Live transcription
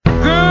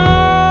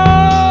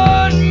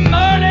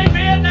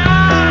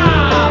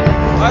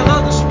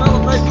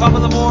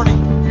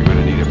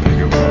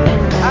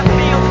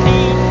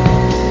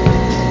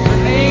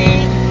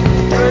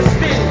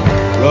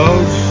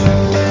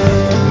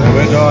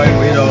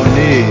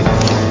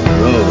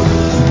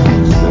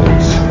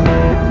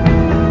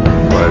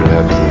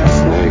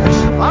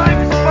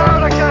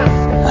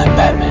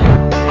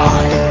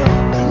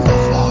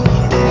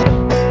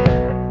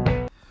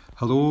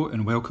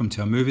welcome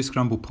to a Movie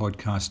Scramble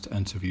podcast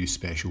interview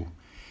special.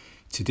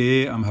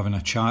 Today I'm having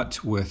a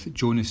chat with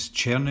Jonas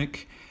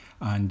Chernick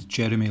and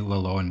Jeremy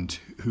Lalonde,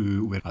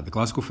 who were at the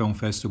Glasgow Film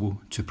Festival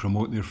to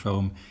promote their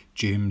film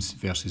James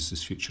versus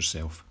His Future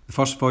Self. The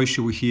first voice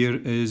you will hear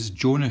is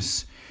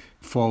Jonas,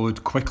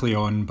 followed quickly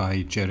on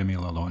by Jeremy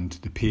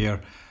Lalonde. The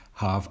pair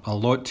have a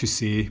lot to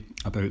say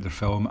about their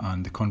film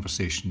and the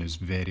conversation is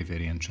very,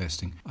 very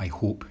interesting. I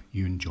hope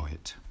you enjoy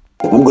it.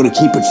 I'm going to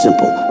keep it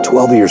simple.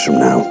 12 years from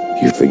now,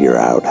 you figure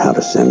out how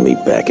to send me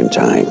back in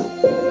time.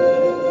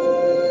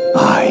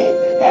 I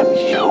am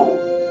you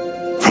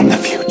from the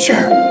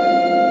future.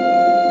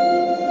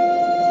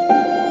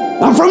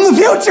 I'm from the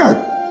future!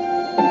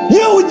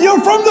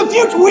 You're from the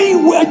future!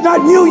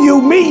 Not you,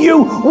 me,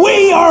 you.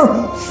 We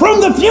are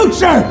from the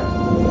future!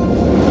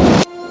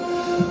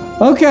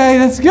 Okay,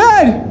 that's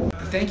good!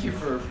 Thank you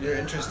for your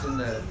interest in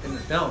the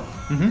film.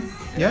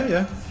 Mm-hmm.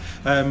 Yeah.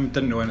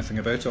 Didn't know anything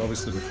about it,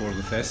 obviously, before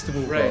the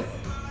festival. Right.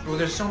 Well,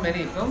 there's so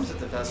many films at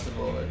the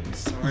festival.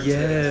 It's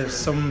hard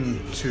some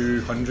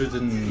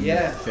 230,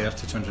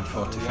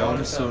 240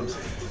 films, so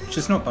which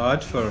is not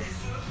bad for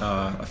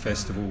a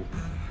festival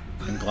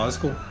in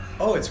Glasgow.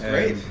 Oh, it's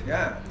great.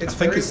 It's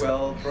very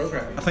well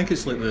programmed. I think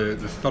it's like the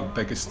third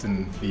biggest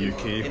in the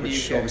UK,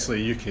 which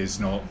obviously the UK is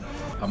not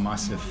a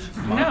massive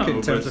market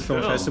in terms of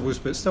film festivals,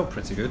 but it's still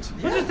pretty good.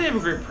 But just they have a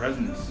great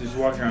presence. Just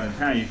walking around the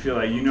town, you feel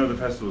like you know the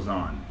festival's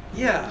on.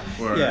 Yeah.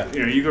 Or,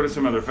 you go to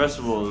some other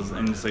festivals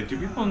and it's like, do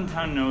people in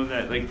town know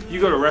that? Like, you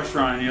go to a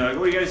restaurant and you're like,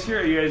 oh, you guys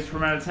here? You guys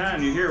from out of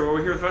town? You here? Well,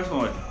 we're here at the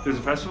festival. Like, there's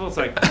a festival? It's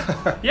like,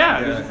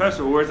 there's a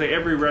festival. Whereas like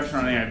every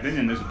restaurant I've been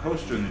in, there's a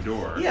poster in the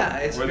door. Yeah,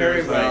 it's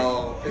very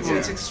well,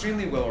 it's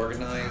extremely well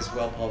organized,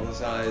 well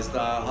publicized. The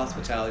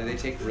hospitality, they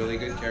take really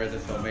good care of the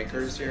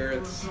filmmakers here.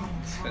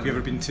 Have you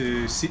ever been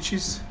to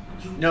Sitges?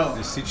 No.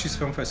 The Sitges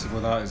Film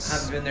Festival, that is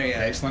haven't been there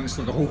yet. Excellent. It's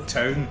like the whole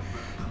town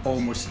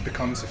almost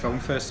becomes a film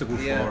festival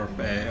for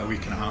a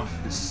week and a half.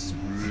 It's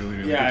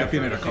really good. I've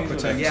been there a couple of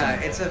times. Yeah,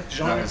 it's a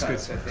genre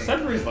fest, I think.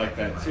 Sudbury's like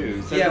that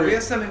too. Yeah, we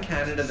have some in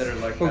Canada that are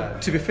like that.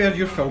 To be fair,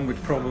 your film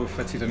would probably have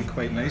fitted in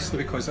quite nicely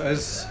because it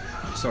is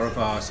sort of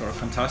a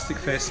Fantastic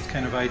Fest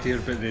kind of idea,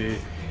 but they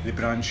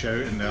branch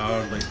out and they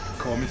are like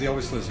comedy.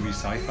 Obviously, there's a wee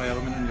sci-fi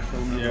element in your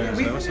film as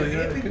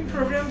well. We've been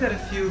programmed at a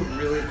few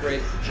really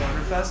great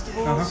genre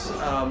festivals.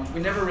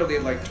 We never really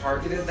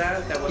targeted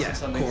that. That wasn't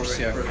something for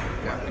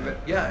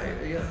but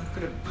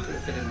could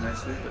have fit in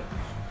nicely. But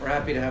we're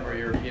happy to have our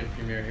European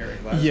premiere here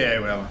in Glasgow. Yeah,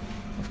 well,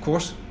 of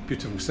course.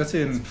 Beautiful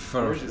city, and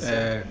for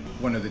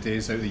one of the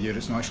days out of the year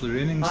it's not actually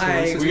raining.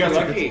 So we got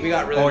lucky. We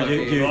got really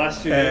lucky. The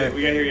last 2 days,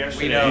 we got here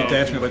yesterday. You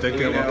definitely did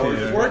get lucky.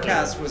 The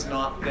forecast was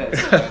not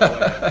this. By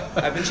the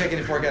way. I've been checking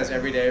the forecast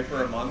every day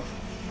for a month.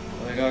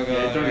 I'm like,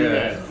 don't do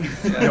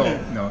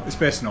that. No, it's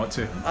best not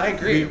to. I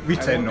agree. We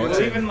tend not to.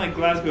 Well, even like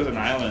Glasgow's an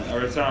island,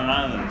 or it's on an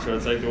island, so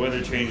it's like the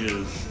weather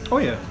changes. Oh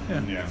yeah.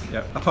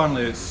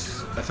 Apparently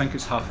I think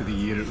it's half of the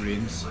year it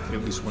rains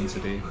at least once a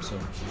day. So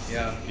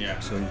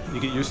So you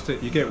get used to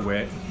it. You get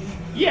wet.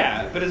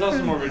 Yeah, but it's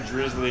also more of a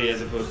drizzly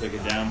as opposed to like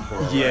a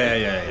downpour.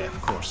 Yeah,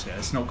 of course. Yeah,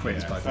 it's not quite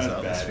as bad as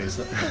that. Let's face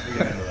it. We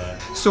can handle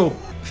that. So,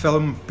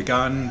 film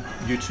began.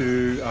 You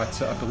two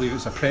at I believe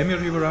it's a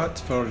premiere you were at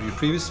for your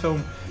previous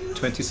film,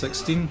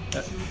 2016,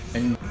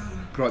 and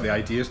brought the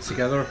ideas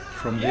together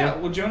from there. Yeah,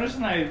 well, Jonas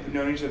and I have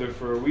known each other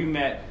we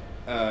met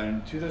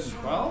in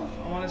 2012,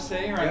 I want to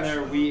say, around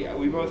there.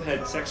 We both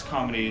had sex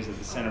comedies at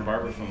the Santa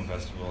Barbara Film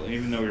Festival, and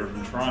even though we were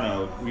from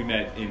Toronto, we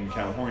met in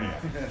California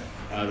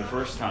the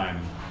first time.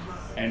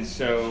 And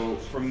so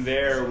from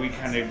there, we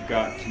kind of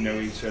got to know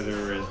each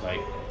other as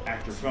like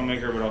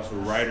actor-filmmaker, but also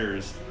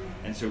writers.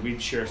 And so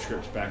we'd share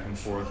scripts back and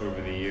forth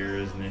over the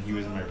years. And then he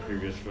was in my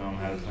previous film,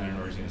 How to Plan an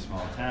Orgy in a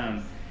Small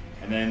Town.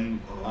 And then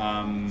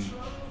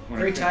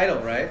great title,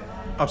 right?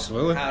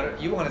 Absolutely.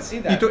 You want to see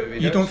that movie?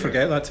 You don't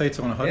forget that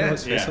title on a hundred.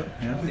 Let's face it.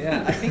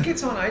 Yeah, I think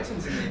it's on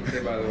iTunes in the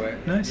UK, by the way.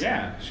 Nice.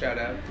 Yeah. Shout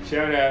out.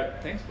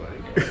 Thanks,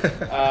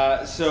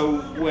 buddy.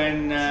 So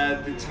when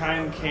the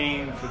time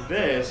came for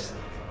this,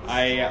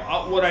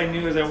 what I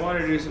knew is I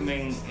wanted to do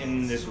something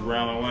in this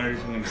realm. I wanted to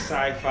do something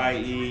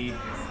sci-fi-y,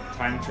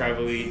 time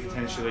travel-y,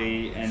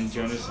 potentially. And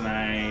Jonas and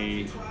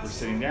I were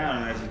sitting down,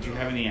 and I said, "Do you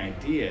have any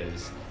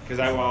ideas?" Because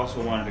I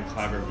also wanted to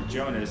collaborate with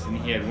Jonas, and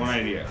he had one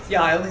idea.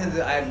 Yeah, I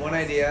had one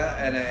idea,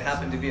 and it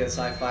happened to be a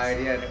sci-fi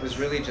idea, and it was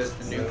really just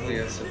the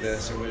nucleus of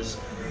this. It was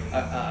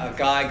a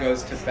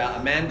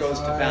man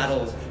goes to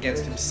battle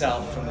against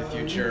himself from the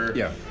future.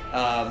 Yeah.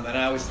 And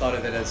I always thought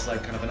of it as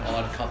like kind of an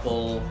odd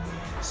couple.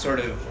 Sort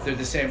of, they're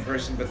the same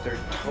person, but they're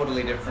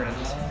totally different.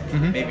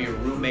 Mm-hmm. Maybe a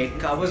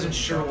roommate. I wasn't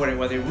sure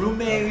whether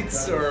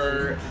roommates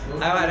or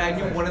I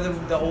knew one of them,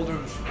 the older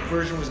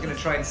version, was going to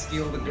try and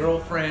steal the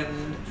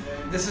girlfriend.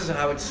 This is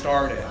how it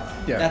started.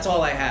 Yeah. That's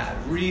all I had.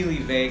 Really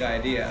vague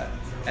idea,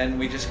 and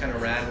we just kind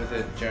of ran with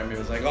it. Jeremy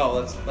was like, "Oh,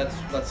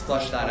 let's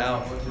flush that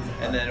out,"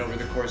 and then over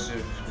the course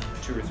of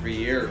 2 or 3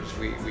 years,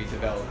 we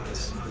developed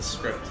this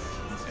script.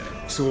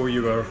 So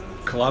you were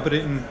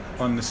collaborating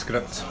on the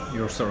script, you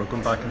were sort of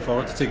going back and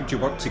forth. Do you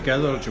work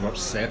together or do you work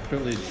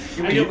separately?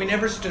 We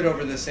never stood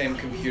over the same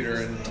computer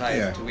and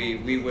typed. Yeah.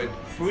 We would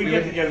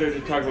get together to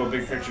talk about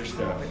big picture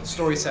stuff.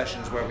 Story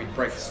sessions where we'd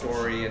break the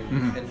story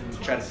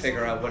and try to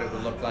figure out what it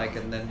would look like,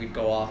 and then we'd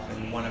go off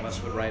and one of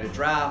us would write a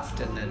draft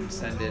and then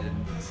send it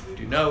and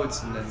do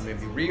notes, and then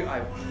maybe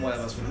one of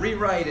us would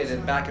rewrite it,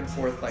 and back and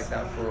forth like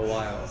that for a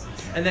while.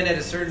 And then at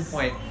a certain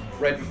point,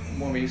 right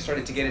when we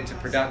started to get into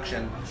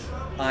production,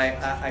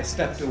 I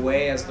stepped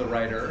away as the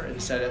writer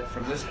and said,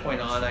 from this point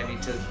on, I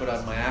need to put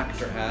on my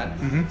actor hat.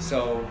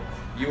 So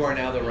you are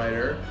now the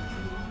writer.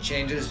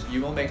 Changes,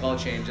 you will make all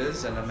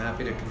changes, and I'm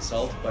happy to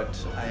consult, but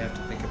I have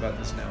to think about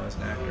this now as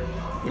an actor,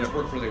 which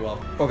worked really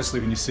well. Obviously,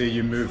 when you say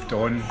you moved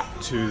on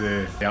to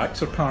the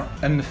actor part,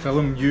 in the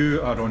film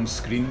you are on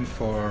screen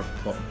for,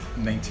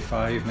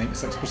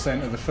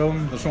 96% of the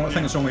film. I think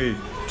there's only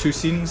 2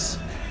 scenes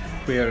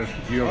where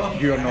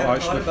you're not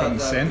actually front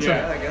and centre.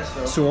 Yeah, I guess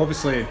so. So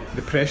obviously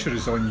the pressure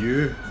is on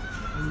you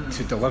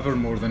to deliver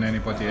more than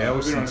anybody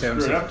else We in don't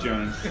terms screw it of. up,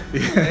 Jonas.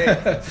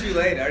 It's too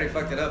late. I already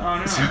fucked it up. Oh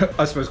no.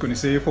 That's what I was going to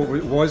say.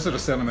 Was there a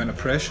certain amount of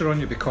pressure on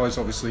you, because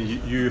obviously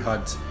you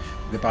had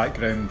the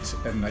background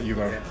in that you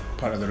were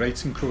part of the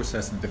writing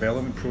process and the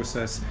development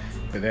process,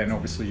 but then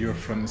obviously you're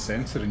front and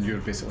centre and you're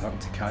basically having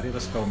to carry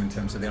this film in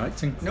terms of the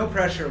acting? No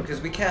pressure,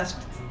 because we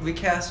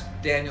cast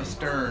Daniel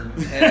Stern,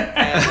 and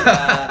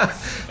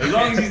As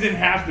long as he's in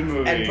half the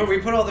movie. and we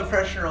put all the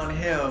pressure on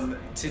him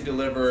to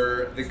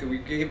deliver.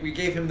 We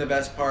gave him the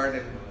best part,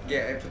 and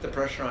I put the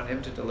pressure on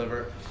him to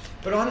deliver.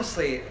 But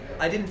honestly,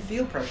 I didn't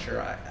feel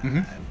pressure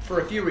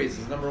for a few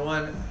reasons. Number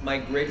one, my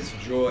greatest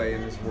joy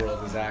in this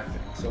world is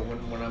acting. So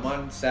when I'm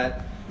on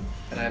set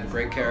and I have a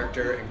great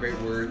character and great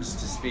words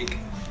to speak,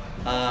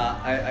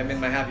 I'm in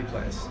my happy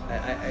place.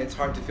 It's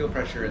hard to feel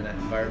pressure in that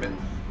environment.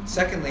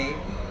 Secondly,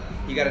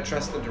 you got to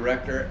trust the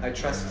director. I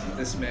trust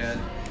this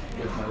man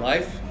with my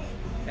life,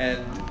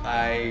 and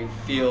I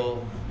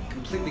feel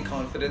completely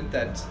confident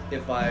that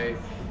if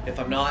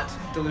I'm not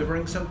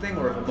delivering something,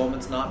 or if a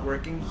moment's not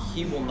working,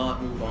 he will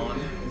not move on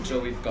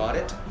until we've got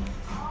it.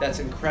 That's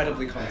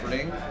incredibly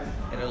comforting,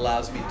 and it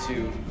allows me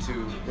to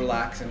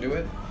relax into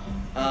it.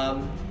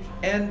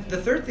 And the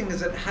third thing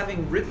is that,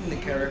 having written the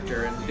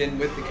character and been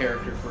with the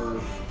character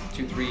for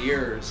 2-3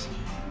 years,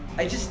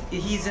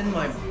 he's in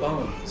my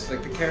bones.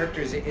 Like, the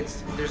character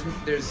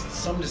there's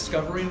some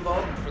discovery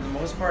involved, but for the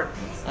most part,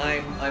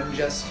 I'm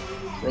just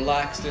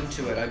relaxed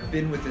into it. I've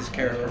been with this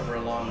character for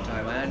a long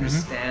time. I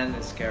understand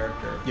this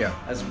character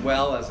as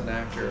well as an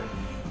actor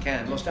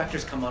can. Most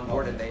actors come on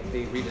board and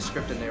they read a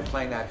script and they're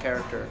playing that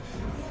character,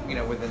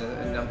 within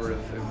a number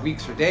of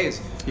weeks or days.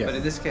 Yeah. But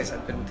in this case,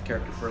 I've been with the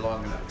character for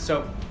long enough.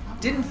 So,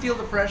 didn't feel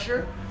the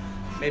pressure.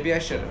 Maybe I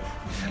should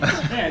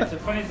have. Yeah, it's a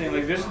funny thing.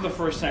 Like, this is the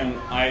first time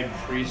I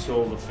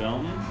pre-sold the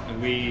film.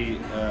 We,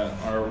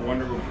 our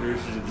wonderful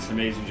producers did this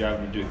amazing job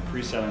of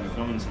pre-selling the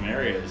film in some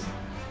areas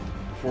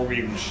before we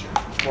even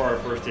before our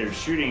first day of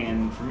shooting.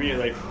 And for me,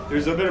 like,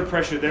 there's a bit of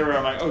pressure there where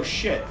I'm like, oh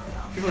shit,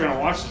 people are gonna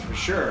watch this for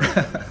sure.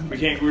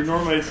 We're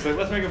normally it's like,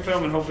 let's make a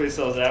film and hopefully it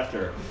sells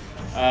after.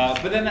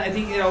 But then I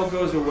think it all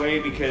goes away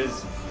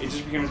because it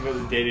just becomes about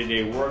the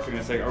day-to-day work, and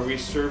it's like, are we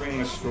serving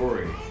the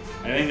story?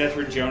 And I think that's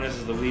where Jonas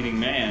is the leading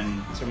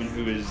man, someone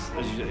who is,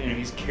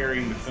 he's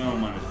carrying the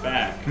film on his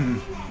back.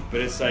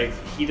 But it's like,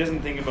 he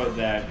doesn't think about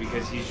that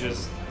because he's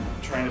just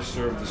trying to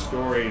serve the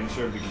story and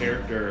serve the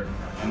character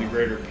and the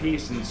greater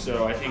piece. And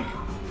so I think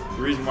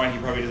the reason why he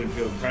probably doesn't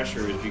feel the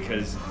pressure is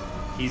because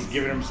he's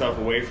given himself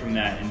away from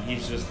that, and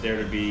he's just there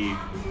to be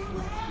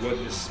what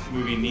this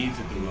movie needs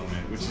at the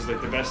moment, which is like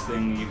the best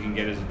thing you can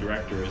get as a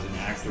director, as an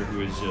actor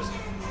who is just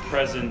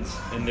present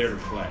and there to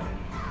play.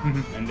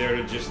 And there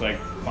to just like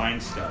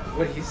find stuff.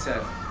 What he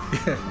said.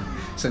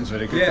 Sounds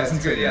very good, Yeah, doesn't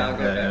it's good. it? Yeah, I'll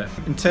go there.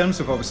 In terms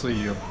of obviously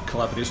your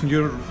collaboration,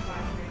 you're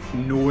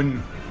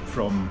known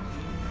from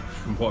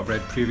what I've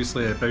read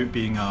previously about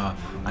being an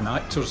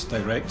actor's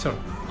director.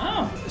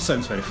 Oh, It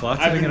sounds very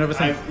flattering and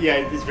everything.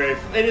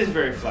 it is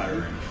very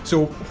flattering.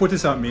 So what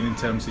does that mean in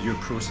terms of your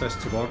process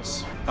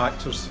towards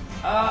actors?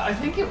 I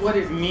think what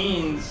it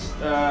means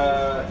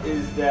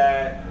is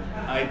that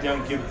I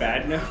don't give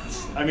bad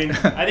notes. I mean,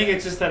 I think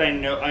it's just that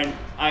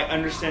I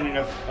understand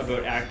enough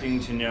about acting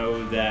to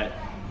know that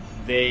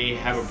they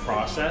have a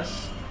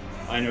process.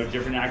 I know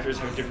different actors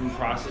have different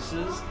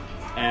processes,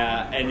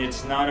 and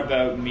it's not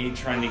about me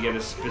trying to get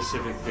a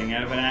specific thing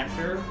out of an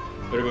actor,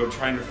 but about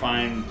trying to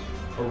find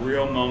a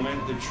real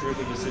moment, the truth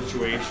of the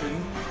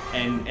situation,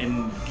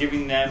 and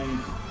giving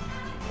them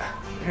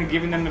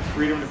the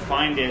freedom to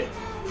find it,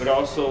 but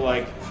also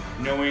like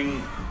knowing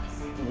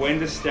when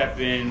to step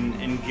in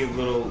and give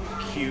little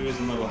cues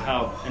and little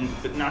help,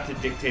 but not to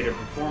dictate a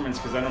performance,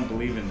 because I don't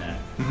believe in that.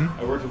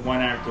 I worked with one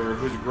actor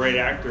who's a great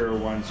actor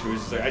once who was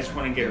just like, I just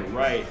want to get it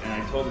right, and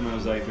I told him, I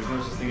was like, there's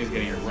no such thing as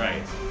getting it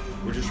right.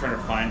 We're just trying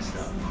to find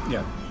stuff.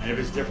 Yeah. And if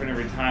it's different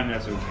every time,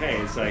 that's okay.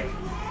 It's like,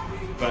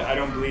 but I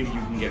don't believe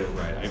you can get it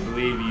right. I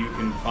believe you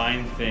can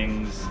find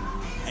things,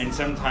 and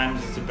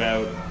sometimes it's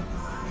about,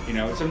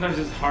 sometimes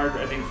it's hard,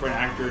 I think, for an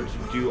actor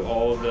to do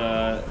all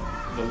the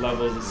the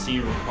levels the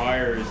scene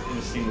requires in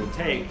a single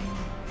take.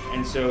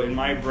 And so in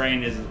my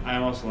brain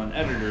I'm also an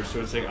editor,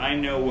 so it's like I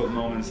know what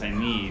moments I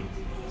need.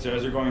 So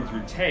as we're going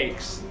through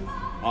takes,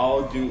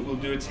 we'll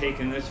do a take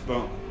in this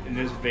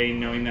vein,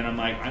 knowing that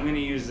I'm going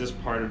to use this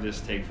part of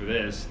this take for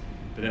this,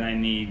 but then I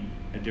need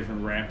a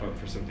different ramp up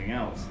for something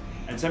else.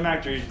 And some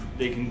actors,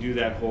 they can do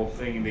that whole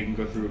thing and they can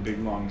go through a big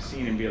long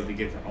scene and be able to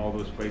get to all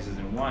those places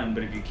in one.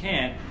 But if you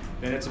can't,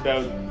 then it's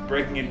about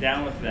breaking it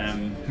down with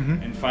them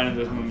and finding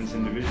those moments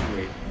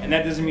individually. And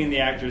that doesn't mean the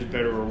actor is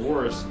better or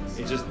worse.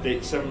 It's just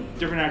some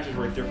different actors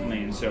work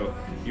differently. And so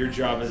your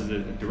job as a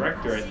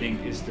director, I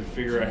think, is to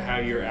figure out how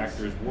your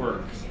actors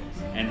work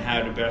and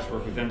how to best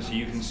work with them so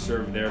you can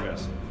serve their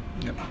vessel.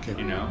 Yep.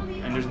 Okay. You know,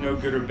 and there's no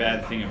good or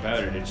bad thing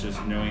about it. It's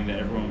just knowing that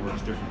everyone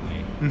works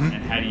differently,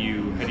 and how do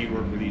you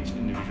work with each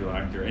individual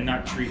actor and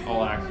not treat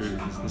all actors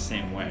the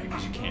same way,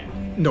 because you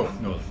can't. No,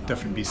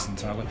 different beasts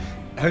entirely.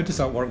 How does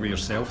that work with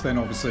yourself then?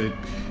 Obviously,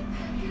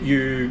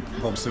 you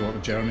obviously work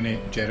with Jeremy.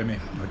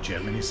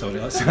 Sorry,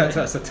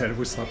 that's a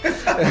terrible slip.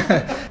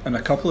 On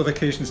a couple of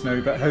occasions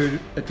now. But how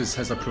does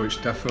his approach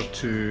differ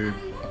to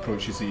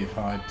approaches that you've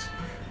had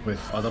with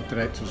other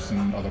directors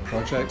and other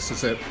projects?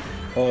 Is it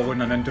all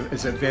in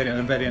is it a very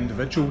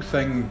individual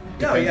thing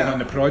depending on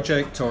the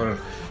project, or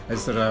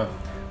is there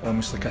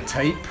almost like a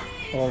type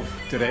of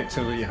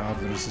director that you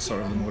have? There is the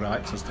sort of the more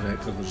actors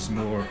director, there's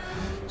more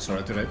sort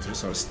of director that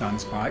sort of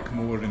stands back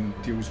more and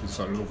deals with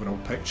sort of the overall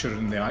picture,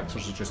 and the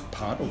actors are just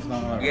part of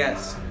that.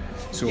 Yes.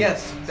 So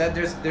yes, that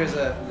there's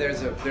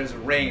a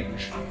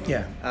range.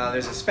 Yeah.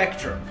 There's a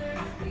spectrum.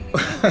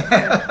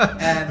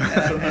 and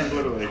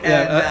literally.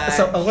 It's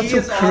a he little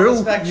is on cruel.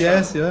 the spectrum.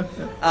 Yes, yeah.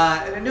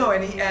 No,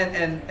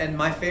 and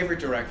my favorite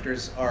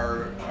directors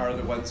are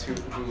the ones who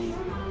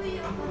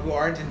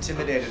aren't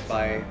intimidated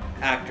by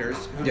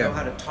actors, who know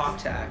how to talk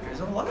to actors.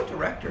 And a lot of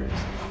directors,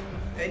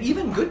 and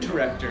even good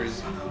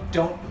directors,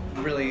 don't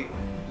really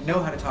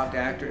know how to talk to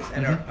actors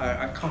and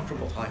are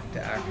comfortable talking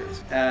to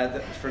actors.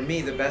 For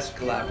me, the best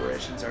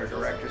collaborations are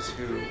directors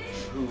who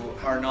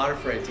are not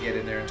afraid to get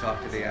in there and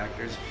talk to the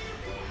actors,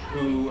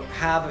 who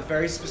have a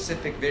very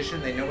specific vision.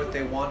 They know what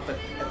they want, but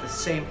at the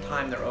same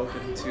time they're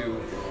open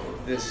to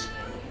this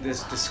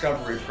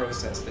discovery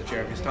process that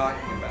Jeremy's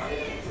talking about.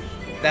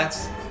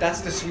 That's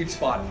the sweet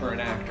spot for an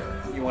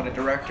actor. You want a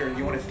director,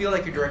 you want to feel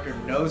like your director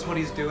knows what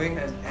he's doing,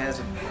 has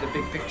the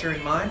big picture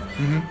in mind,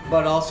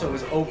 but also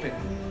is open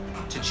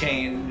to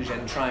change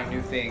and trying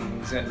new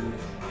things and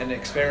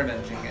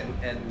experimenting.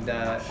 And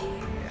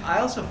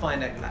I also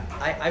find that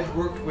I've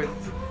worked with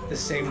the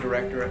same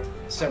director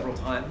several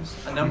times.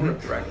 A number of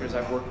directors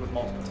I've worked with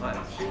multiple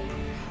times.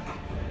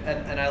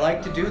 And I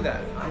like to do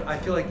that. I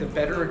feel like the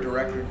better a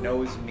director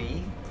knows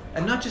me,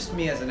 and not just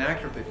me as an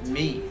actor, but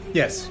me.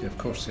 Yes, of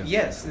course. Yeah.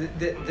 Yes,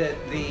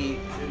 the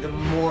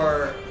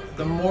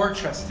more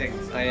trusting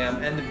I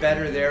am, and the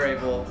better they're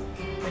able.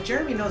 Like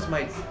Jeremy knows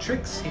my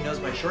tricks. He knows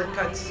my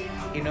shortcuts.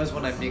 He knows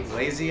when I'm being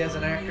lazy as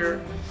an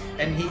actor,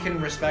 and he can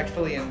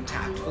respectfully and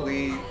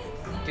tactfully,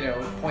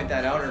 point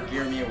that out or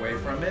gear me away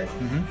from it.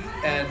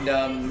 And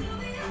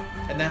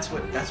that's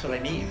what I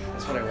need.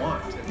 That's what I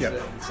want.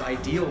 It's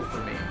ideal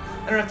for me.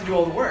 I don't have to do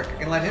all the work. I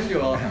can let him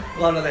do a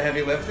lot of the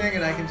heavy lifting,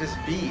 and I can just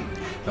be.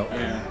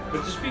 Yeah.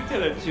 But to speak to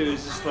that too,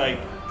 is just like,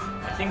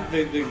 I think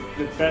the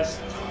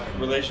best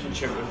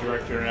relationship a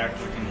director and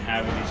actor can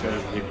have with each other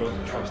is they both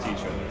trust each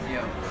other.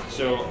 Yeah.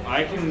 So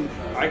I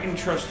can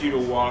trust you to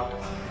walk.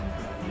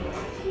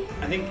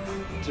 I think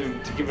to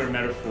give it a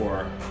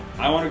metaphor,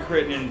 I want to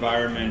create an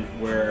environment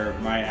where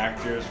my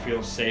actors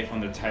feel safe on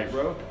the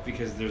tightrope,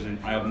 because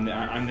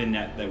I'm the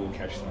net that will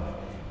catch them,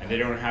 and they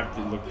don't have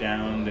to look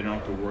down. They don't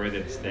have to worry that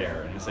it's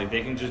there, and it's like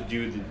they can just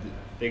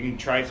they can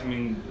try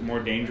something more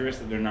dangerous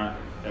that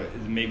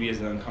maybe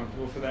is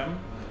uncomfortable for them,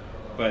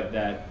 but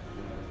that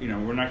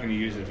we're not going to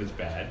use it if it's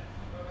bad,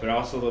 but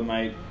also that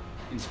might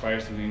inspire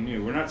something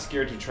new. We're not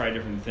scared to try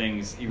different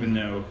things, even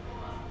though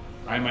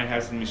I might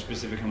have something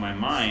specific in my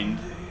mind.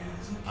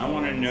 I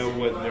want to know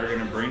what they're going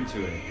to bring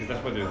to it, because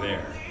that's why they're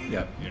there.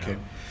 Yeah. Okay.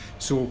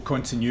 So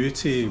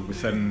continuity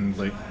within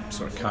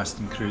sort of cast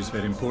and crew is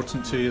very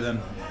important to you then,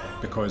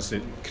 because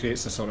it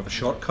creates a sort of a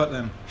shortcut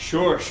then.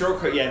 Sure,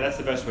 shortcut. Yeah, that's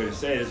the best way to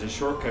say it. Is a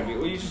shortcut.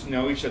 Well, you just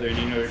know each other and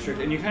you know your tricks,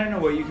 and you kind of know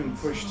what you can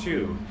push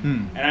to.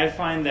 And I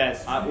find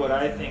that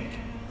I think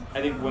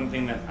one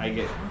thing that I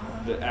get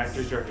the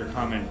actors director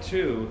comment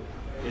too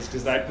is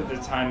because I put the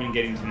time in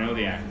getting to know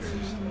the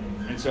actors.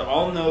 And so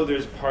I'll know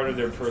there's part of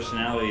their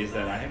personalities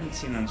that I haven't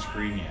seen on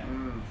screen yet,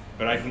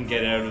 but I can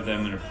get out of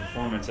them in a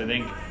performance. I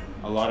think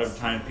a lot of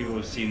times people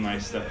have seen my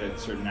stuff that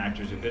certain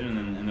actors have been in,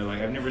 and they're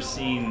like, I've never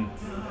seen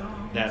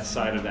that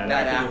side of that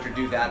actor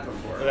do that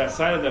before. Or that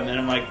side of them, and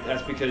I'm like,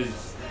 that's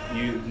because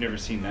you've never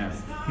seen them.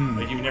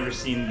 Like you've never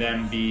seen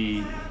them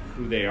be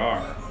who they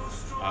are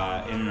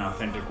in an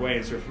authentic way.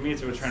 And so for me,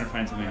 it's about trying to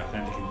find something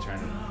authentic and trying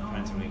to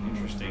find something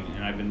interesting.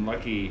 And I've been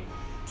lucky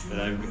that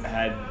I've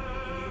had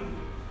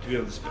to be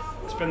able to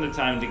spend the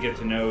time to get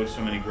to know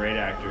so many great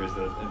actors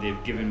that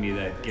they've given me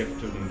that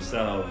gift of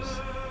themselves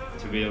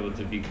to be able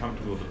to be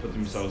comfortable to put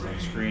themselves on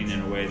screen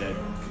in a way that,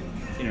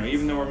 you know,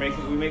 even though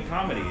we make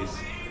comedies,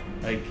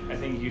 like, I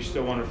think you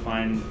still want to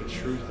find the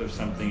truth of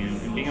something,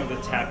 and being able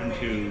to tap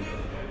into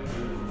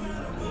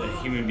the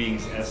human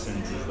being's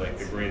essence is like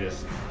the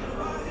greatest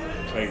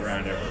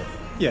playground ever.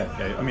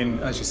 Yeah. I mean,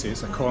 as you say,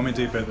 it's a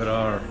comedy, but there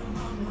are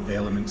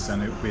elements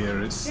in it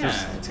where it's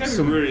got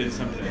to be rooted in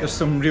something. There's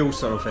some real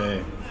sort of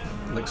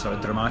like sort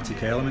of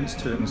dramatic elements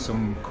to it, and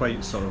some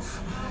quite sort of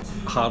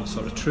hard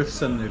sort of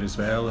truths in there as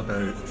well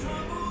about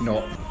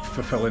not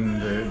fulfilling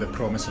the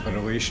promise of a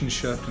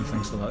relationship and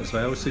things like that as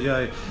well. So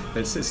yeah,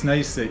 it's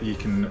nice that you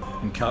can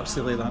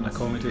encapsulate that in a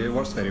comedy. It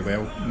works very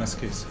well in this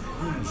case.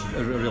 I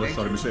really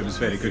thought it was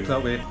very good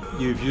that way.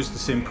 You've used the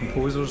same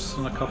composers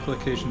on a couple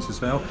of occasions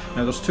as well.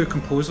 Now there's two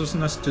composers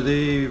in this. Did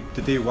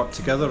they work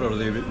together, or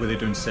were they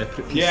doing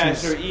separate pieces? Yeah,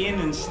 so Ian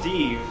and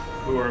Steve,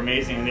 who are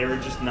amazing, and they were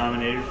just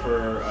nominated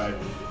for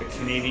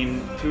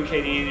two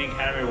Canadian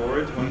Academy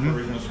Awards, one for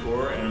original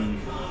score and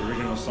the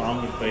original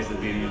song which plays at the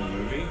beginning of the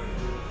movie.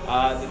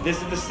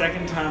 This is the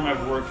second time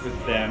I've worked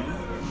with them.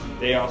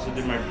 They also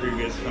did my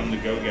previous film, The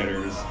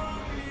Go-Getters.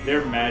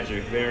 They're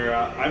magic.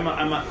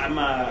 I'm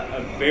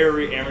a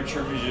very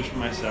amateur musician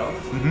myself,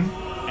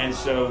 and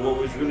so what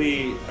was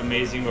really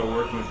amazing about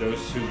working with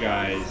those two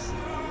guys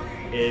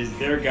is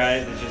they're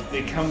guys that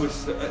they come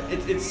with.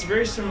 It's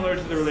very similar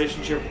to the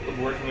relationship of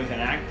working with an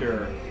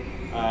actor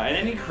and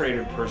any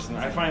creative person.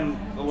 I find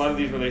a lot of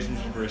these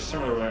relationships are very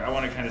similar. Where I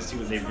want to kind of see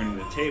what they bring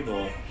to the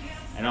table.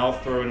 And I'll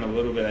throw in a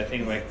little bit. I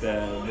think like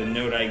the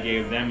note I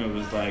gave them, it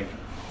was like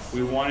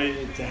we wanted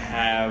it to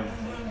have,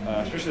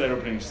 especially that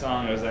opening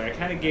song. I was like, I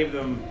kind of gave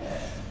them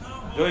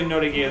the only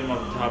note I gave them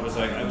off the top was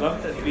like, I'd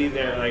love to be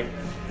there. Like,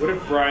 what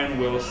if Brian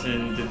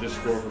Wilson did the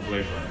score for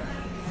Blade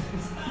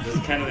Runner? This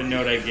is kind of the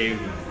note I gave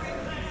them,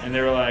 and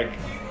they were like,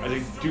 I was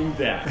like, do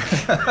that.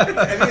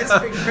 I mean,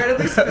 it's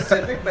incredibly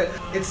specific, but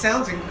it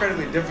sounds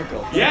incredibly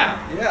difficult. Yeah.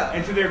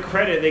 And to their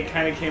credit, they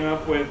kind of came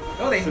up with.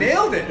 Oh, they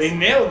nailed it. They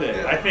nailed it,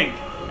 yeah. I think.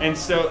 And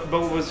so,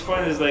 but what was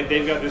fun is like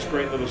they've got this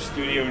great little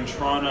studio in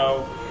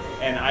Toronto,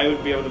 and I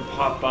would be able to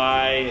pop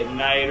by at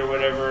night or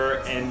whatever,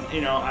 and you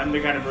know, I'm the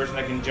kind of person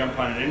that can jump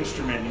on an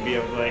instrument and be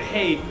able to like,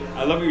 hey,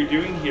 I love what you're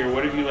doing here.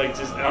 What if you like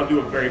just? And I'll do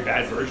a very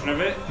bad version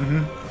of it,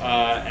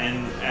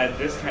 and add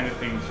this kind of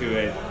thing to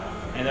it,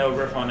 and they'll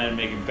riff on that and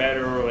make it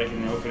better. Or like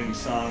in the opening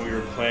song, we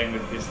were playing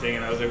with this thing,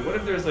 and I was like, what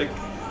if there's like,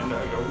 and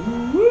I go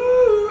woo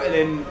woo, and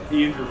then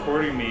Ian's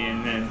recording me,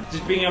 and then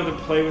just being able to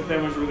play with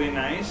them was really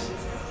nice.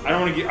 I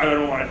don't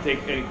want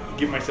to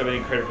give myself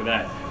any credit for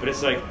that, but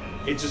it's like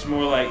it's just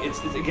more like it's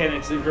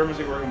very much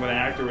like working with an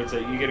actor where it's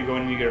like you got to go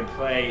in and you got to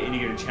play and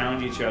you got to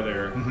challenge each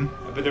other,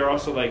 but they're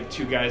also like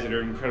two guys that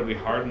are incredibly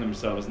hard on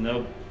themselves, and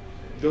they'll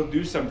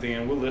do something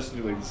and we'll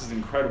listen to like, this is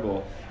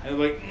incredible, and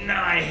they're like,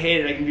 nah, I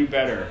hate it, I can do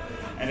better.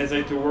 And it's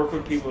like to work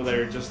with people that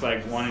are just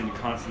like wanting to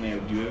constantly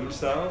outdo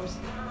themselves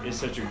is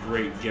such a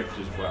great gift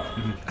as well.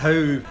 How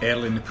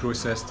early in the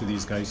process do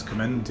these guys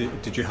come in?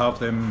 Did you have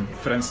them,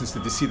 for instance,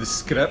 did they see the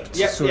script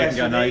so they can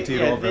get an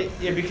idea of it?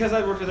 Yeah, because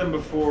I worked with them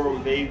before,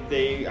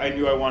 I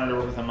knew I wanted to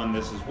work with them on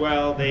this as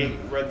well. They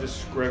read the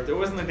script. It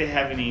wasn't like they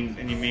have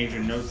any major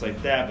notes like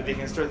that, but they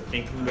can start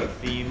thinking about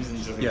themes and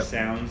just like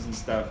sounds and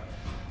stuff.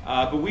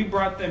 But we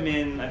brought them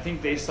in, I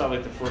think they saw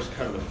like the first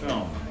cut of the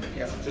film,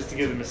 just to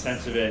give them a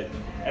sense of it.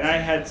 And I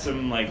had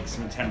some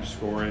temp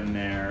score in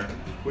there,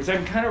 which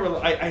I'm kind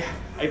of,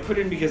 I put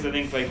in because I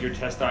think like your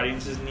test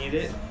audiences need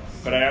it,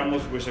 but I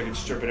almost wish I could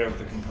strip it out with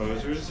the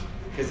composers,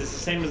 because it's the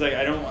same as like,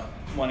 I don't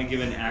want to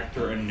give an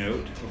actor a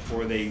note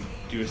before they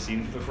do a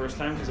scene for the first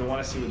time, because I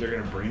want to see what they're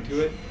going to bring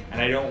to it,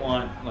 and I don't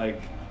want like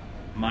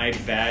my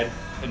bad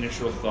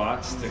initial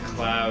thoughts to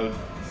cloud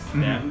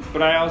them.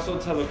 But I also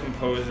tell the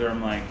composer,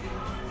 I'm like,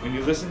 when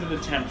you listen to the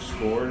temp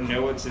score,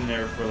 know what's in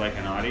there for like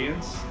an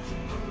audience.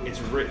 It's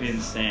written in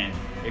sand.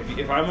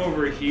 If I'm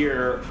over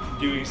here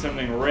doing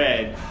something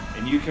red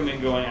and you come in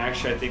going,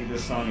 actually I think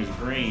this song is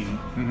green,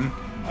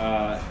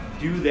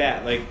 do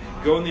that. Like,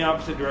 go in the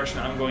opposite direction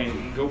I'm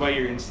going. Go by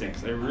your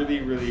instincts. I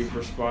really, really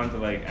respond to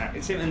like,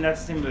 and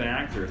that's the same with an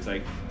actor. It's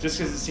like, just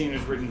because the scene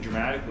is written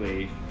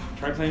dramatically,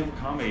 try playing for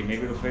comedy.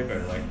 Maybe it'll play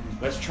better. Like,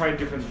 let's try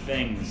different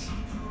things.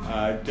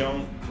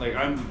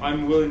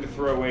 I'm willing to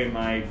throw away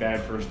my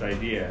bad first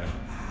idea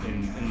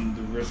in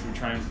the risk of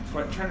trying to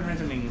find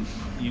something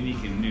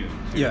unique and new.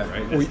 Too,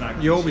 right?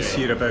 That's you always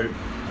hear about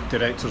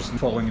directors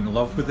falling in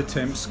love with the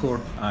temp score,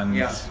 and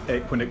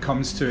when it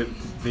comes to it,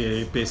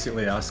 they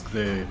basically ask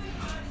the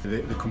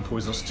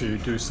composers to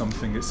do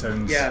something that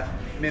sounds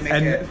mimic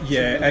it.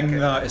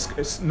 That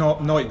it's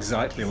not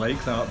exactly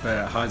like that,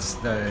 but it has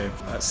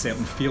that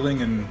certain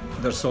feeling, and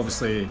there's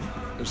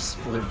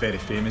very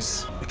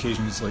famous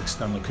occasions like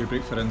Stanley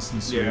Kubrick, for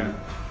instance, who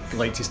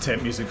liked his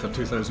temp music for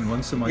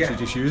 2001 so much he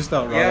just used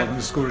that rather than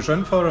the scores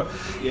written for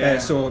it.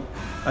 So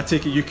I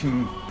take it you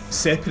can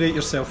separate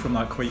yourself from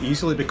that quite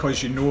easily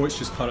because you know it's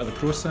just part of the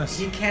process?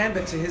 He can,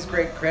 but to his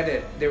great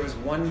credit, there was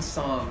one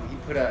song he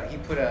put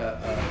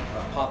a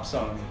pop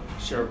song,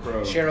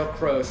 Sheryl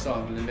Crow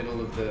song in the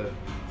middle of the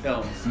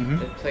film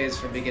that plays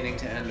from beginning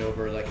to end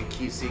over like a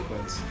key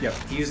sequence. Yep.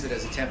 He used it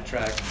as a temp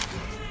track,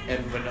 and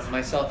when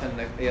myself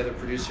and the other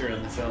producer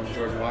in the film,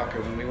 Jordan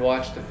Walker, when we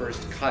watched the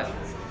first cut,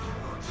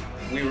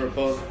 we were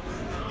both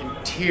in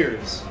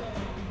tears,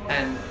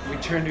 and we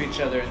turned to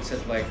each other and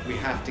said, like, we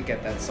have to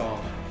get that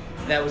song.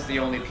 And that was the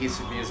only piece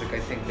of music I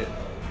think that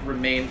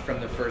remained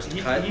from the first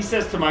cut. He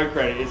says, to my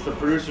credit, it's the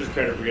producer's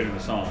credit for getting the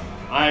song.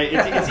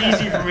 It's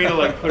easy for me to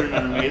like put in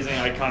an amazing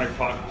iconic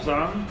pop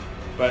song,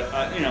 but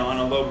on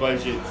a low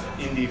budget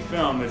indie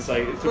film, it's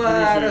like it's the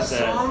producer's.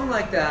 But a song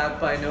like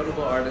that by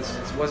notable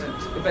artists wasn't.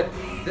 But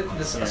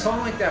a song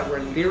like that,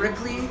 where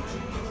lyrically,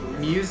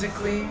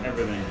 musically,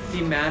 everything,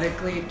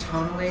 thematically,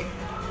 tonally,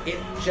 it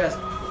just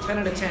 10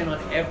 out of 10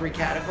 on every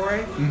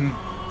category.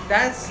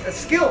 That's a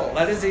skill.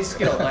 That is a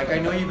skill. Like, I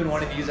know you've been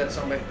wanting to use that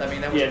song, but I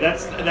mean, that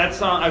was... that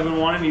song, I've been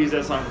wanting to use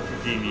that song for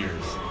 15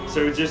 years.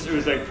 So it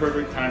was like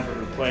perfect time,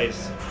 perfect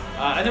place.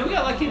 And then we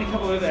got lucky in a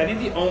couple of... I think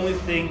the only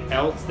thing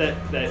else that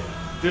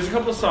there's a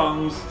couple of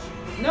songs...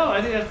 No,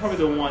 I think that's probably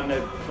the one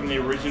that from the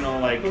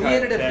original, like... But we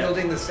ended up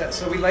building the set,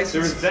 so we licensed...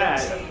 There was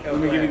that. I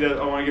want to give you the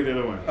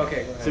other one.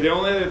 Okay, go ahead. So the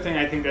only other thing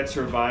I think that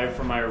survived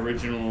from my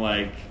original,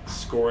 like,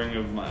 scoring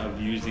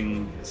of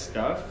using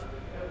stuff...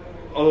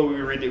 Although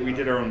we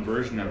did our own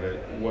version of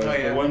it, was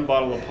the one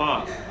bottle of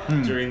pop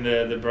during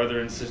the brother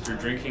and sister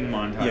drinking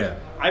montage. Yeah.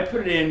 I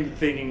put it in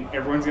thinking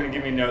everyone's going to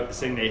give me a note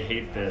saying they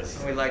hate this.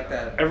 And we like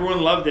that. Everyone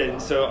loved it, and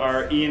so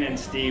our Ian and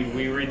Steve,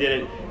 we redid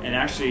it, and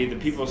actually the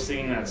people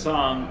singing that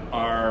song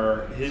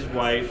are his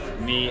wife,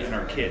 me, and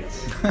our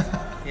kids.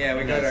 Yeah,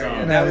 we got our song.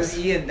 And that was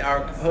Ian,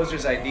 our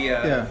composer's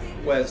idea.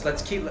 Yeah. Was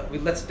let's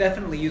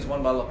definitely use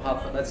one bottle of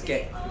pop, but let's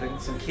get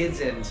some kids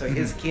in. So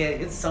his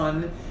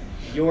son,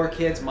 your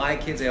kids, my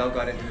kids, they all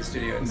got into the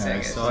studio and sang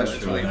it. So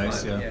that's really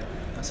nice, fun. yeah.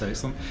 That's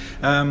excellent.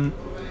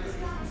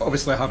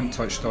 Obviously, I haven't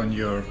touched on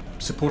your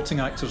supporting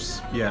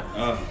actors yet.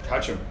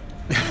 Touch them.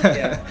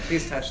 Yeah,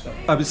 please touch them.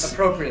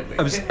 Appropriately.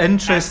 I was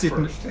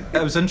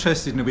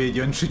interested in the way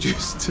you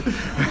introduced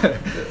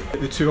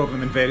the two of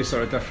them in very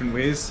sort of different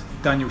ways.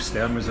 Daniel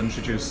Stern was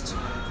introduced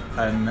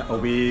in a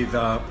way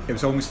that it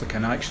was almost like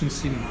an action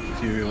scene,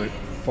 if you like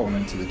falling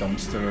into the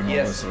dumpster and all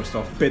that sort of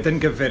stuff. But it didn't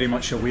give very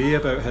much away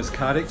about his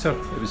character.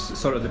 It was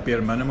sort of the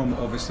bare minimum,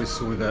 obviously,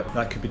 so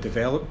that could be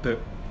developed. But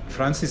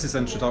Frances's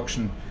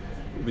introduction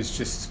was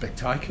just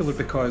spectacular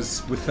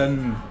because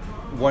within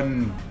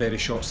one very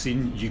short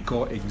scene you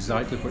got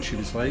exactly what she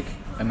was like,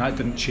 and that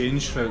didn't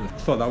change throughout. I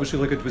thought that was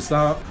really good. Was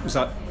that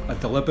a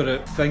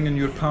deliberate thing on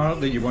your part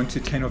that you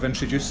wanted to kind of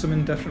introduce them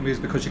in different ways?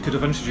 Because you could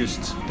have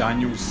introduced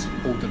Daniel's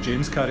older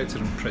James character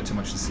in pretty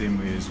much the same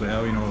way as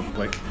well,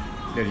 like,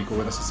 there you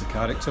go, this is a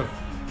character,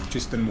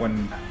 just in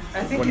one short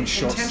scene. I think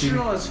it's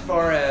intentional as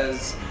far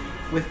as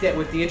with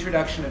the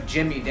introduction of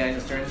Jimmy, Daniel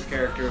Stern's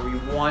character, we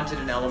wanted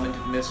an element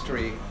of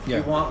mystery. Yeah.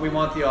 We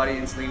want the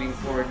audience leaning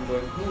forward and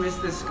going, who is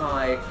this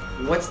guy?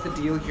 What's the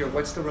deal here?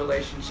 What's the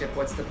relationship?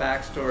 What's the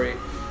backstory?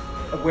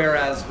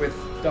 Whereas with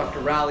Dr.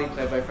 Rowley,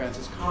 played by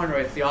Frances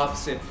Conroy, it's the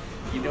opposite.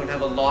 You don't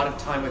have a lot of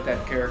time with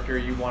that character.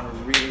 You want to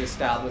really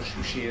establish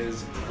who she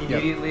is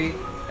immediately. Yep.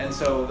 And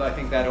so I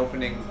think that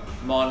opening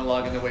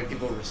monologue and the way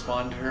people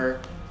respond to her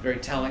is very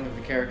telling of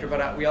the character.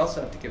 But we also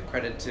have to give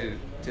credit to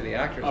the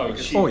actors.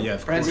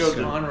 Frances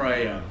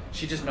Conroy,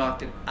 she just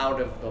knocked it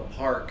out of the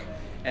park.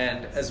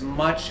 And as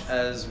much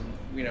as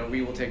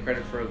we will take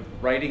credit for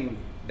writing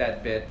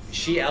that bit,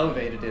 she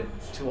elevated it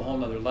to a whole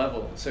nother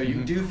level. So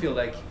you do feel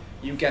like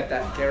you get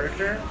that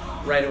character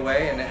right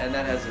away, and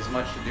that has as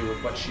much to do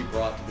with what she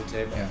brought to the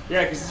table.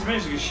 Yeah, because it's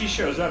amazing because she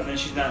shows up and then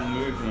she's not in the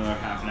movie for another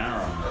half an hour.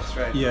 That's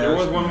right. Yeah, there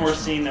was one more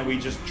scene that we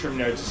just trimmed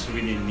out just so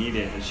we didn't need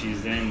it, and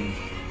she's in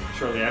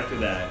shortly after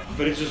that.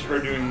 But it's just her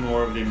doing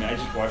more of the... I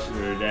just watched it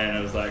the other day and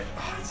I was like,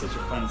 oh, it's such a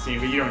fun scene,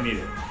 but you don't need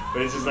it.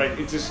 But it's just like,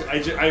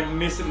 I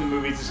miss it in the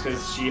movie just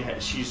because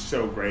she's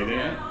so great in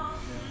it.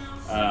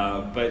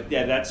 But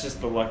yeah, that's just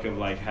the luck of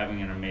like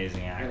having an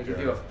amazing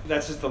actor.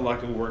 That's just the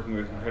luck of working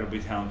with incredibly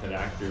talented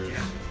actors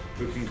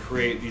who can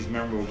create these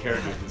memorable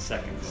characters in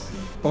seconds.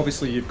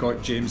 Obviously, you've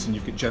got James and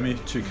you've got Jimmy,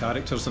 two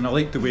characters, and I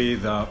like the way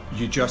that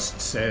you just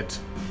said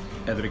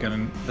at the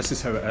beginning, this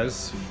is how it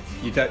is.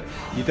 You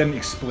didn't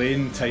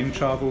explain time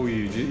travel.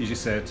 You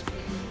just said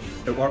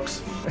it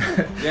works.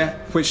 Yeah.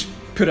 Which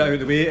put it out of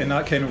the way, and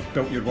that kind of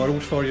built your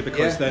world for you,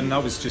 because then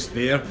that was just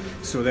there,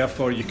 so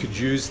therefore you could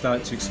use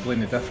that to explain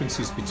the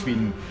differences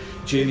between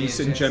James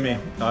and Jimmy,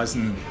 as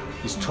in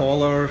he's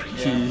taller,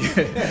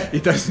 he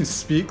doesn't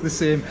speak the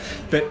same.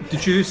 But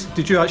did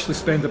you actually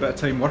spend a bit of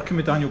time working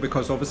with Daniel,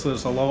 because obviously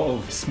there's a lot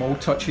of small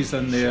touches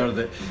in there,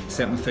 that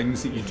certain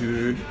things that you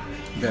do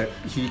that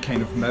he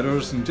kind of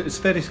mirrors, and it's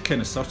very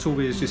kind of subtle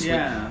ways, just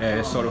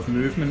like sort of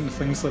movement and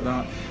things like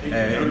that,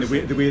 and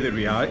the way they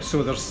react.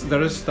 So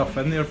there is stuff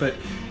in there, but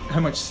how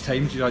much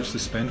time do you actually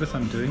spend with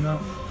him doing that?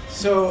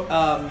 So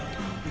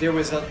there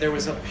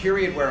was a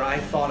period where I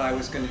thought I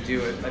was going to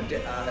do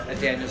a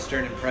Daniel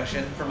Stern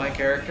impression for my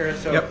character.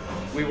 So Yep.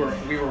 we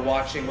were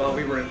watching while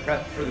we were in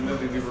prep for the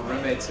movie. We were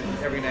roommates, and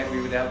every night we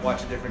would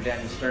watch a different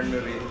Daniel Stern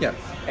movie. Yep.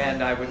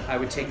 And I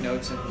would take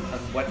notes on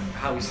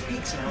how he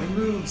speaks and how he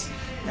moves.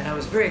 And I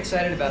was very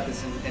excited about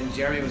this. And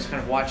Jeremy was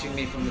kind of watching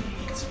me from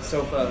the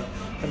sofa,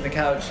 from the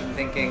couch, and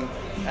thinking.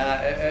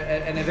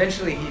 And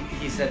eventually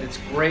he said, "It's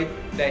great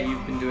that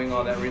you've been doing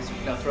all that research.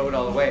 Now throw it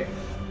all away."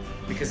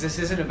 Because this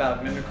isn't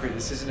about mimicry.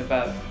 This isn't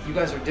about, you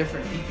guys are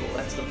different people.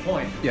 That's the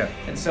point. Yeah.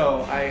 And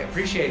so I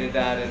appreciated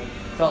that and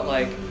felt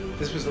like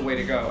this was the way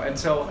to go. And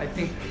so I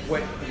think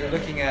what you're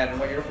looking at and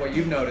what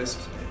you've noticed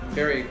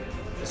very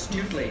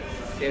astutely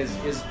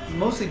is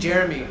mostly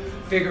Jeremy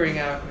figuring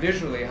out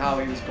visually how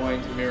he was going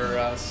to mirror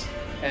us.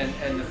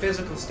 And the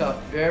physical stuff,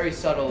 very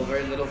subtle,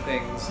 very little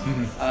things.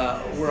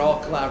 We're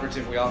all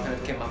collaborative. We all kind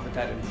of came up with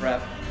that in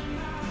prep.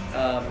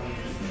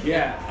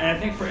 Yeah, and I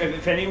think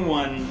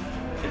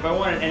if I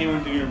wanted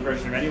anyone to do an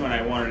impression of anyone,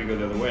 I wanted to go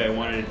the other way. I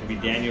wanted it to be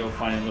Daniel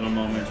finding little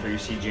moments where you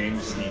see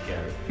James sneak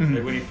out.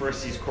 Like when he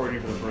first sees Courtney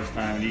for the first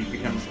time and he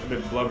becomes a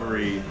bit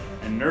blubbery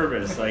and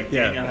nervous,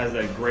 Daniel has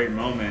that great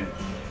moment.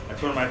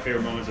 That's one of my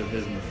favorite moments of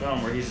his in the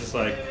film, where he's just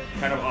like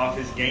kind of off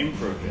his game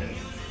for a bit.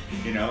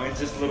 You know, it's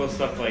just little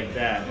stuff like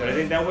that. But I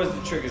think that was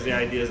the trick, is the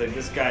idea is like,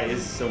 this guy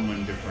is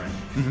someone different.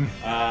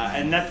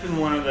 And that's been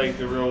one of like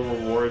the real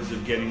rewards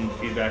of getting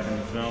feedback on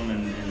the film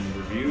and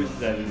reviews,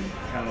 that it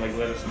kind of like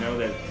let us know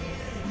that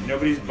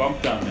nobody's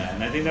bumped on that.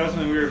 And I think that was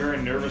something we were very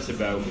nervous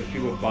about, with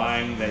people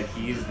buying that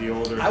he's the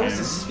older I was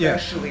him.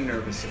 especially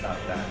nervous about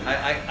that.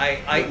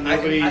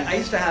 I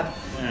used to have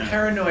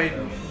paranoid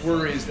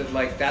worries that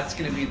like that's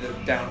going to be the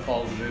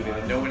downfall of the movie,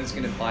 that no one is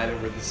going to buy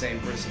that we're the same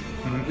person.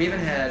 We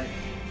haven't had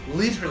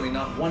literally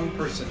not one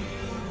person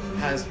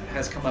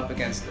has come up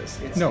against this.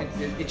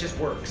 It just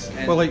works.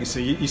 And well, like you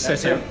say, you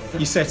set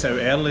out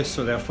early,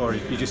 so therefore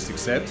you just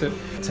accept it.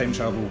 Time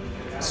travel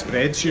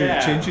spreads you,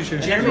 changes you.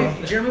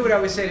 Jeremy would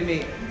always say to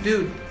me,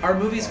 "Dude, our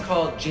movie's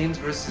called James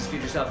versus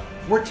Future Self.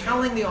 We're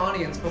telling the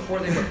audience before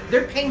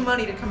they're paying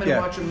money to come in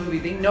and watch a movie.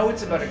 They know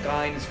it's about a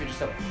guy and his future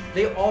self.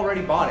 They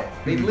already bought it.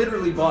 They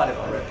literally bought it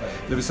already."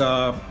 There was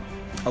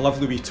a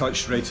lovely wee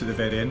touch right at the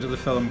very end of the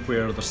film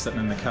where they're sitting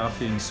in the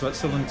cafe in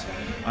Switzerland,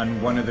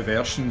 and one of the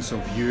versions of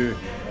you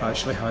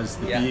actually has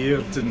the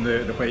beard and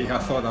the white hair. I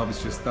thought that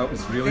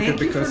was really good,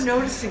 because thank you for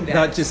noticing that.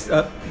 That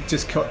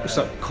just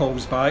sort of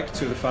calls back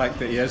to the fact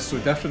that he is so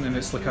different, and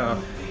it's like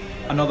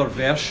another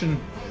version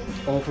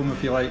of him,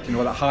 if you like,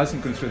 that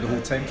hasn't gone through the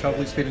whole time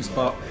travel experience,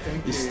 but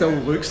he still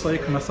looks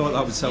like him. I thought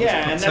that was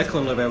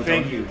particularly well done.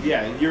 Thank you.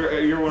 Yeah,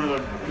 you're one of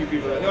the few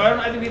people.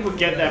 I think people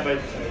get that, but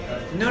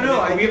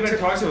we haven't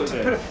talked about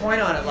to put a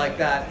point on it like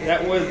that.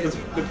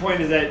 The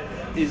point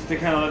is to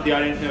kind of let the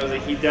audience know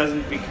that he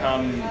doesn't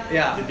become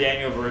the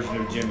Daniel version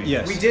of Jimmy.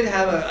 Yes. We did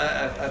have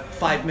a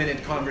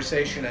 5-minute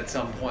conversation at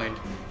some point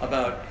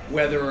about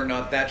whether or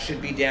not that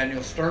should be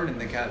Daniel Stern in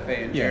the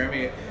cafe, and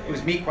Jeremy, it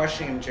was me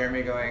questioning him,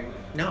 Jeremy going,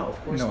 "No,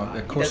 of course not.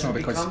 Of course not,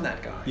 because become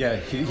that guy." Yeah,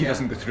 he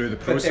doesn't go through the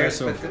process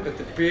but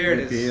the beard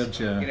is,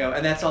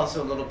 and that's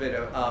also a little bit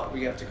of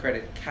we have to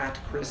credit Kat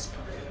Crisp,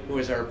 who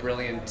is our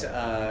brilliant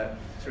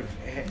sort of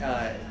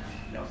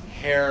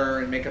hair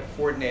and makeup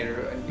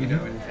coordinator,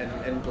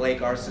 and Blake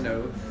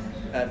Arsenault.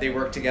 They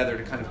worked together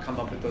to kind of come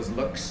up with those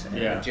looks.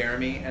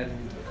 Jeremy, and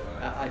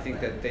I think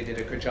that they did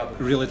a good job.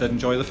 Really did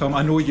enjoy the film.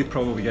 I know you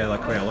probably get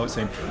quite a lot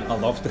saying, "I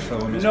loved the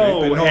film."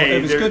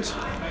 It was good.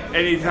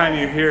 Anytime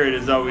you hear it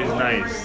is always nice.